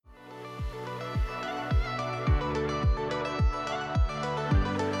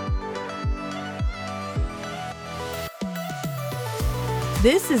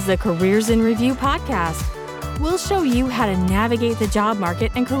This is the Careers in Review podcast. We'll show you how to navigate the job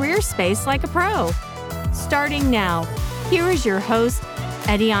market and career space like a pro. Starting now, here is your host,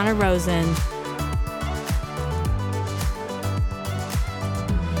 Ediana Rosen.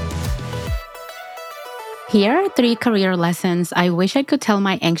 Here are 3 career lessons I wish I could tell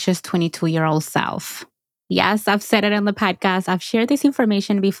my anxious 22-year-old self. Yes, I've said it on the podcast. I've shared this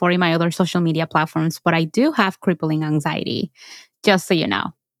information before in my other social media platforms, but I do have crippling anxiety, just so you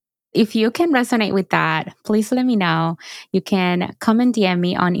know. If you can resonate with that, please let me know. You can come and DM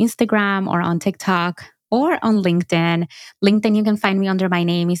me on Instagram or on TikTok or on LinkedIn. LinkedIn, you can find me under my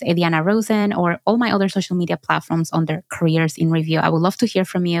name is Ediana Rosen, or all my other social media platforms under Careers in Review. I would love to hear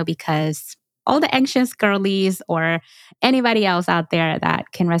from you because all the anxious girlies or anybody else out there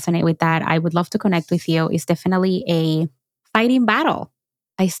that can resonate with that, I would love to connect with you. It's definitely a fighting battle.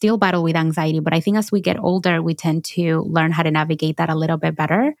 I still battle with anxiety, but I think as we get older, we tend to learn how to navigate that a little bit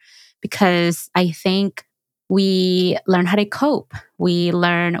better because I think we learn how to cope. We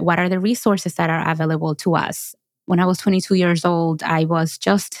learn what are the resources that are available to us. When I was 22 years old, I was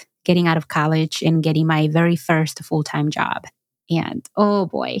just getting out of college and getting my very first full-time job. And oh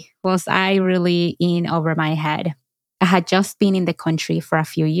boy, was I really in over my head. I had just been in the country for a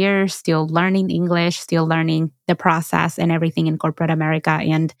few years, still learning English, still learning the process and everything in corporate America.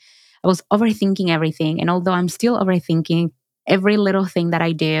 And I was overthinking everything. And although I'm still overthinking every little thing that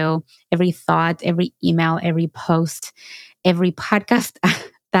I do, every thought, every email, every post, every podcast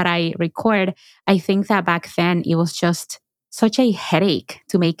that I record, I think that back then it was just such a headache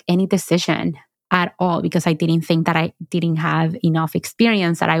to make any decision at all because I didn't think that I didn't have enough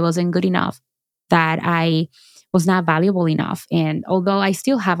experience, that I wasn't good enough, that I was not valuable enough. And although I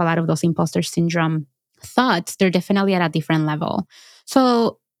still have a lot of those imposter syndrome thoughts, they're definitely at a different level.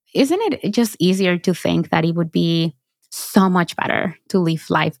 So isn't it just easier to think that it would be so much better to live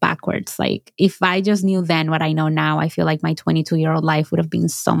life backwards? Like if I just knew then what I know now, I feel like my 22-year-old life would have been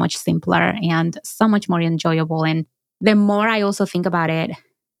so much simpler and so much more enjoyable. And the more I also think about it,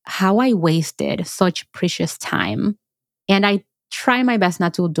 how I wasted such precious time. And I try my best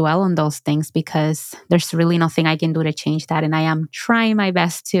not to dwell on those things because there's really nothing I can do to change that. And I am trying my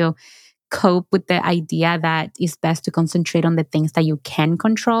best to cope with the idea that it's best to concentrate on the things that you can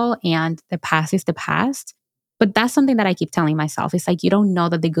control and the past is the past. But that's something that I keep telling myself. It's like you don't know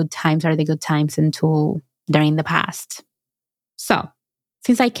that the good times are the good times until they're in the past. So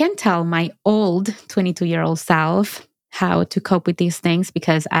since I can't tell my old 22-year-old self how to cope with these things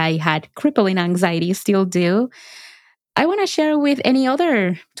because I had crippling anxiety, still do, I want to share with any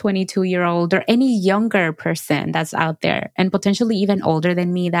other 22-year-old or any younger person that's out there and potentially even older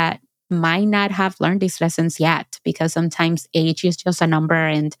than me that might not have learned these lessons yet because sometimes age is just a number,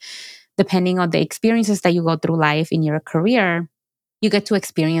 and depending on the experiences that you go through life in your career, you get to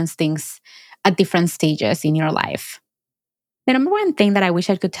experience things at different stages in your life. The number one thing that I wish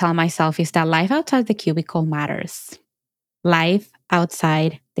I could tell myself is that life outside the cubicle matters. Life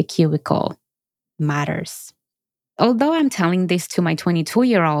outside the cubicle matters. Although I'm telling this to my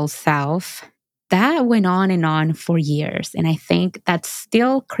 22-year-old self, that went on and on for years. And I think that's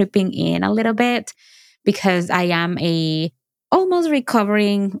still creeping in a little bit because I am a almost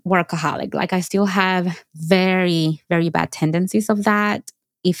recovering workaholic. Like I still have very, very bad tendencies of that.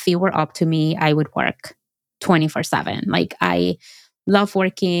 If it were up to me, I would work 24/7. Like I love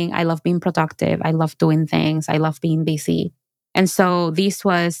working. I love being productive. I love doing things. I love being busy. And so this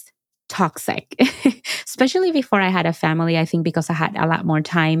was toxic, especially before I had a family. I think because I had a lot more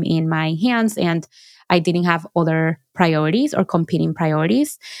time in my hands and I didn't have other priorities or competing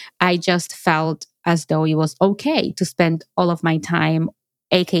priorities. I just felt as though it was okay to spend all of my time,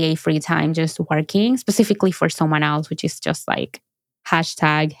 AKA free time, just working specifically for someone else, which is just like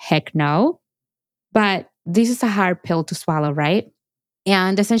 #heck no. But this is a hard pill to swallow, right?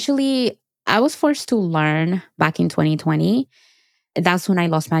 And essentially, I was forced to learn back in 2020. That's when I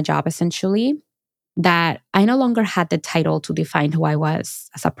lost my job, essentially, that I no longer had the title to define who I was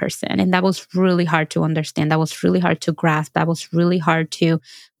as a person. And that was really hard to understand. That was really hard to grasp. That was really hard to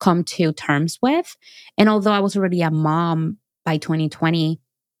come to terms with. And although I was already a mom by 2020,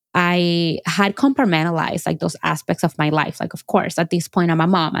 I had compartmentalized like those aspects of my life. Like, of course, at this point, I'm a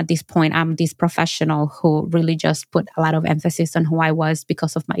mom. At this point, I'm this professional who really just put a lot of emphasis on who I was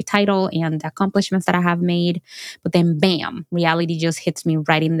because of my title and the accomplishments that I have made. But then, bam, reality just hits me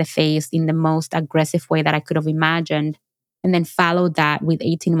right in the face in the most aggressive way that I could have imagined. And then followed that with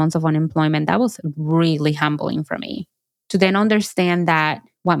 18 months of unemployment. That was really humbling for me to then understand that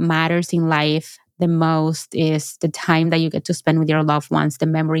what matters in life, the most is the time that you get to spend with your loved ones, the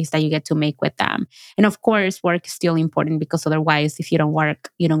memories that you get to make with them. And of course, work is still important because otherwise, if you don't work,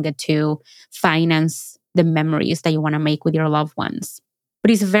 you don't get to finance the memories that you want to make with your loved ones.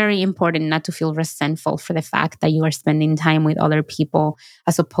 But it's very important not to feel resentful for the fact that you are spending time with other people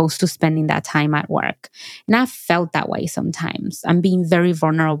as opposed to spending that time at work. And I've felt that way sometimes. I'm being very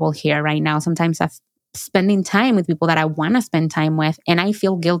vulnerable here right now. Sometimes I've spending time with people that I want to spend time with. And I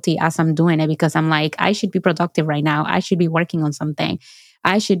feel guilty as I'm doing it because I'm like, I should be productive right now. I should be working on something.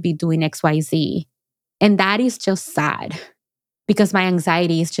 I should be doing XYZ. And that is just sad because my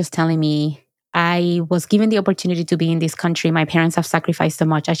anxiety is just telling me I was given the opportunity to be in this country. My parents have sacrificed so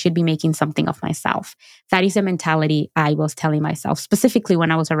much. I should be making something of myself. That is a mentality I was telling myself, specifically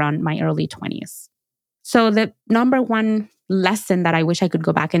when I was around my early 20s. So the number one lesson that I wish I could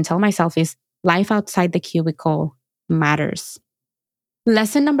go back and tell myself is life outside the cubicle matters.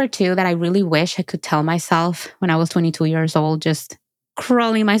 Lesson number 2 that I really wish I could tell myself when I was 22 years old, just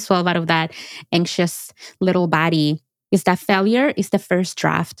crawling myself out of that anxious little body, is that failure is the first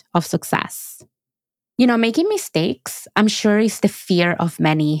draft of success. Making mistakes, I'm sure, is the fear of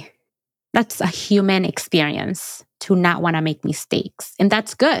many. That's a human experience to not want to make mistakes. And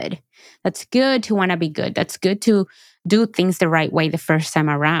that's good. That's good to want to be good. That's good to do things the right way the first time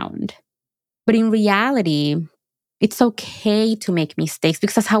around. But in reality, it's okay to make mistakes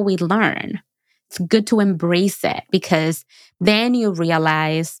because that's how we learn. It's good to embrace it because then you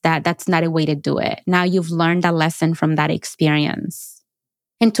realize that that's not a way to do it. Now you've learned a lesson from that experience.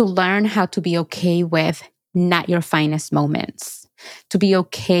 And to learn how to be okay with not your finest moments, to be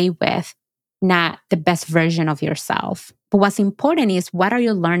okay with not the best version of yourself. But what's important is, what are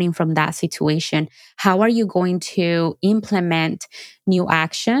you learning from that situation? How are you going to implement new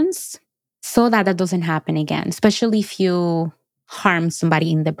actions so that doesn't happen again, especially if you harm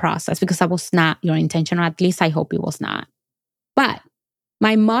somebody in the process, because that was not your intention, or at least I hope it was not. But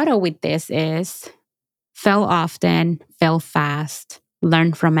my motto with this is fail often, fail fast,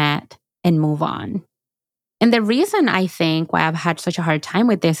 learn from it, and move on. And the reason I think why I've had such a hard time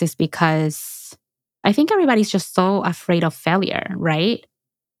with this is because I think everybody's just so afraid of failure, right?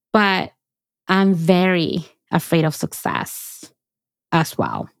 But I'm very afraid of success as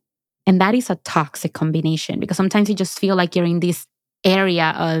well. And that is a toxic combination because sometimes you just feel like you're in this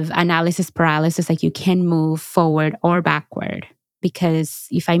area of analysis paralysis, like you can move forward or backward. Because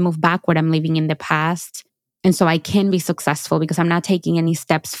if I move backward, I'm living in the past. And so I can be successful because I'm not taking any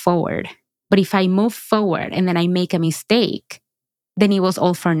steps forward. But if I move forward and then I make a mistake, then it was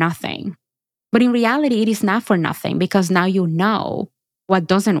all for nothing. But in reality, it is not for nothing because now you know what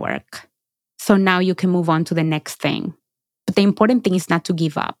doesn't work. So now you can move on to the next thing. But the important thing is not to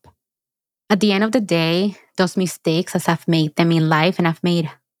give up. At the end of the day, those mistakes, as I've made them in life, and I've made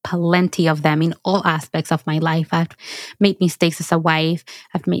plenty of them in all aspects of my life. I've made mistakes as a wife.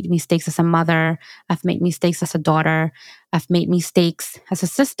 I've made mistakes as a mother. I've made mistakes as a daughter. I've made mistakes as a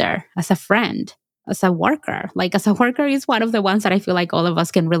sister, as a friend, as a worker. Like, as a worker is one of the ones that I feel like all of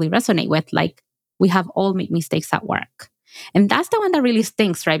us can really resonate with. Like, we have all made mistakes at work. And that's the one that really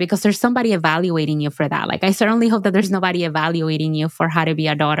stinks, right? Because there's somebody evaluating you for that. Like, I certainly hope that there's nobody evaluating you for how to be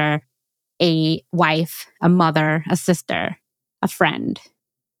a daughter, a wife, a mother, a sister, a friend,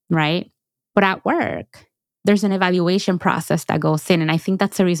 right? But at work, there's an evaluation process that goes in. And I think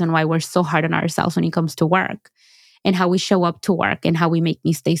that's the reason why we're so hard on ourselves when it comes to work and how we show up to work and how we make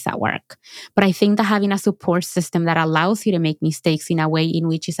mistakes at work. But I think that having a support system that allows you to make mistakes in a way in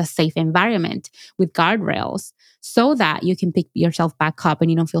which is a safe environment with guardrails so that you can pick yourself back up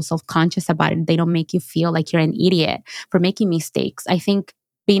and you don't feel self-conscious about it. They don't make you feel like you're an idiot for making mistakes. I think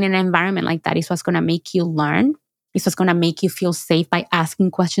being in an environment like that is what's going to make you learn. It's what's going to make you feel safe by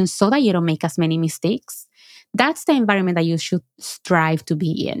asking questions so that you don't make as many mistakes. That's the environment that you should strive to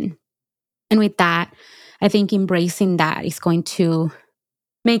be in. And with that, I think embracing that is going to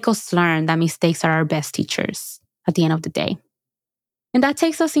make us learn that mistakes are our best teachers at the end of the day. And that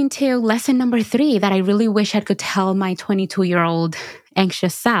takes us into lesson number 3 that I really wish I could tell my 22-year-old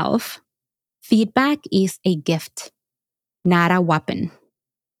anxious self. Feedback is a gift, not a weapon.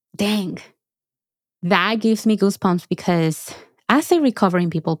 Dang. That gives me goosebumps because as a recovering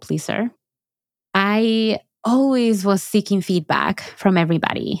people pleaser, I always was seeking feedback from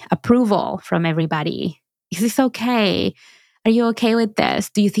everybody, approval from everybody. Is this okay? Are you okay with this?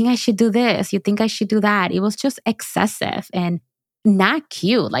 Do you think I should do this? You think I should do that? It was just excessive and not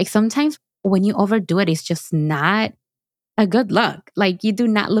cute. Like, sometimes when you overdo it, it's just not a good look. Like, you do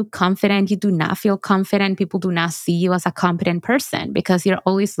not look confident. You do not feel confident. People do not see you as a competent person because you're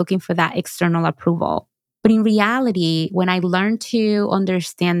always looking for that external approval. But in reality, when I learned to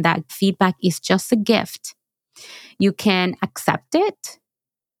understand that feedback is just a gift, you can accept it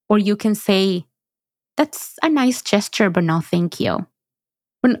or you can say, that's a nice gesture, but no, thank you.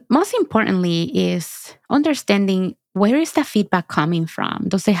 But most importantly is understanding, where is the feedback coming from?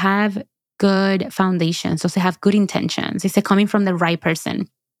 Does it have good foundations? Does it have good intentions? Is it coming from the right person?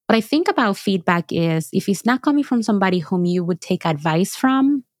 What I think about feedback is, if it's not coming from somebody whom you would take advice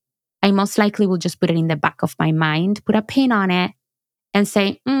from, I most likely will just put it in the back of my mind, put a pin on it, and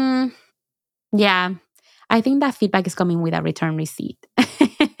say, yeah, I think that feedback is coming with a return receipt.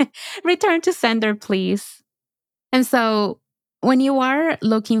 Return to sender, please. And so when you are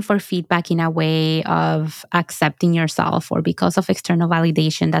looking for feedback in a way of accepting yourself or because of external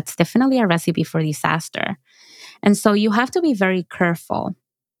validation, that's definitely a recipe for disaster. And so you have to be very careful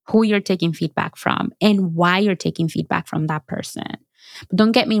who you're taking feedback from and why you're taking feedback from that person. But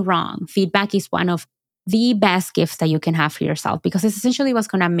don't get me wrong, feedback is one of the best gifts that you can have for yourself, because it's essentially what's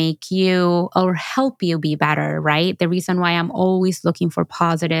going to make you or help you be better, right? The reason why I'm always looking for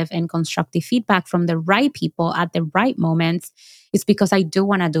positive and constructive feedback from the right people at the right moments is because I do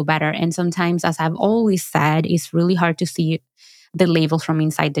want to do better. And sometimes, as I've always said, it's really hard to see the labels from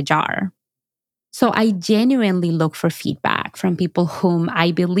inside the jar. So I genuinely look for feedback from people whom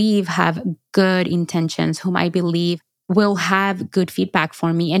I believe have good intentions, whom I believe will have good feedback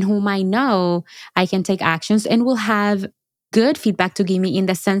for me, and whom I know I can take actions and will have good feedback to give me, in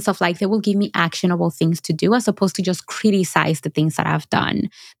the sense of like, they will give me actionable things to do as opposed to just criticize the things that I've done.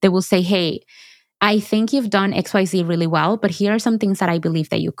 They will say, hey, I think you've done XYZ really well, but here are some things that I believe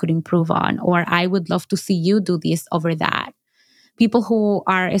that you could improve on, or I would love to see you do this over that. People who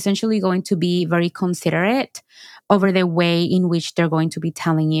are essentially going to be very considerate over the way in which they're going to be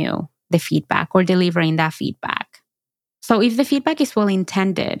telling you the feedback or delivering that feedback. So if the feedback is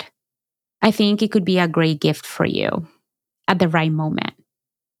well-intended, I think it could be a great gift for you at the right moment.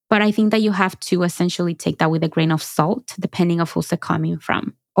 But I think that you have to essentially take that with a grain of salt, depending on who's it coming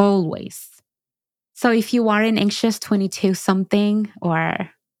from, always. So if you are an anxious 22 something or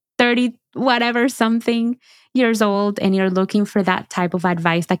 30 whatever something years old, and you're looking for that type of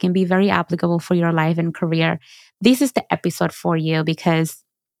advice that can be very applicable for your life and career, this is the episode for you, because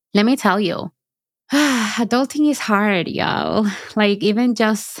let me tell you, adulting is hard, yo. Like, even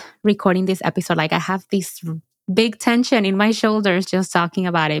just recording this episode, like, I have this big tension in my shoulders just talking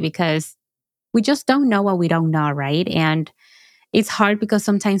about it, because we just don't know what we don't know, right? And it's hard because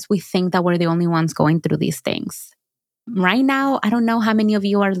sometimes we think that we're the only ones going through these things. Right now, I don't know how many of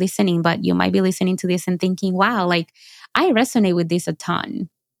you are listening, but you might be listening to this and thinking, wow, like, I resonate with this a ton.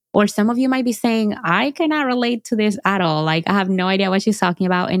 Or some of you might be saying, I cannot relate to this at all. Like, I have no idea what she's talking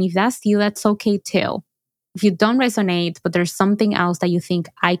about. And if that's you, that's okay too. If you don't resonate, but there's something else that you think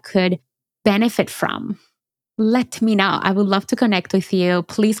I could benefit from, let me know. I would love to connect with you.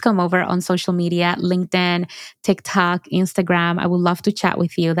 Please come over on social media, LinkedIn, TikTok, Instagram. I would love to chat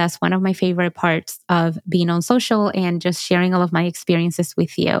with you. That's one of my favorite parts of being on social and just sharing all of my experiences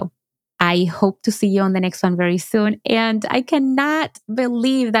with you. I hope to see you on the next one very soon. And I cannot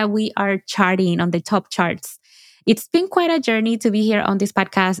believe that we are charting on the top charts. It's been quite a journey to be here on this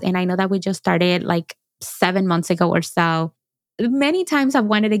podcast. And I know that we just started like 7 months ago or so. Many times I've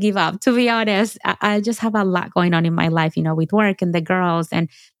wanted to give up, to be honest. I just have a lot going on in my life, with work and the girls and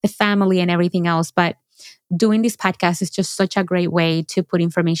the family and everything else. But doing this podcast is just such a great way to put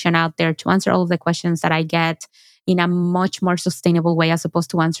information out there, to answer all of the questions that I get in a much more sustainable way as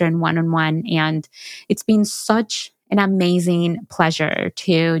opposed to answering one-on-one. And it's been such an amazing pleasure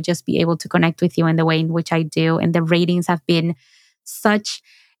to just be able to connect with you in the way in which I do. And the ratings have been such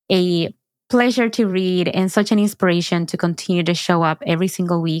a pleasure to read and such an inspiration to continue to show up every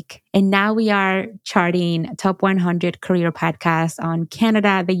single week. And now we are charting top 100 career podcasts on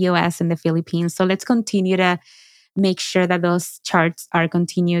Canada, the US, and the Philippines. So let's continue to make sure that those charts are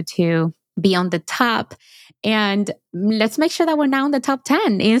continue to be on the top. And let's make sure that we're now in the top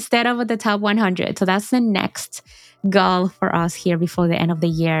 10 instead of the top 100. So that's the next goal for us here before the end of the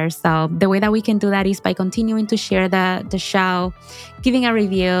year. So the way that we can do that is by continuing to share the show, giving a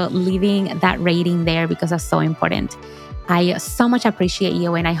review, leaving that rating there, because that's so important. I so much appreciate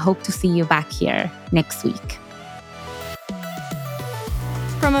you, and I hope to see you back here next week.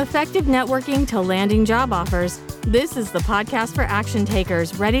 From effective networking to landing job offers, this is the podcast for action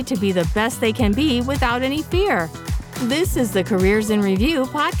takers ready to be the best they can be without any fear. This is the Careers in Review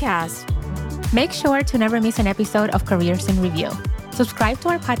podcast. Make sure to never miss an episode of Careers in Review. Subscribe to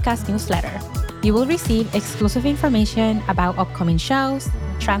our podcast newsletter. You will receive exclusive information about upcoming shows,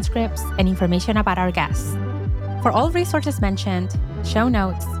 transcripts, and information about our guests. For all resources mentioned, show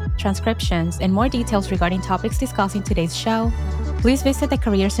notes, transcriptions, and more details regarding topics discussed in today's show, please visit the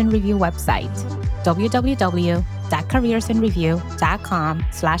Careers in Review website,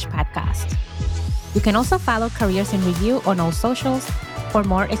 www.careersinreview.com/podcast. You can also follow Careers in Review on all socials for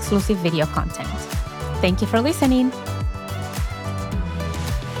more exclusive video content. Thank you for listening.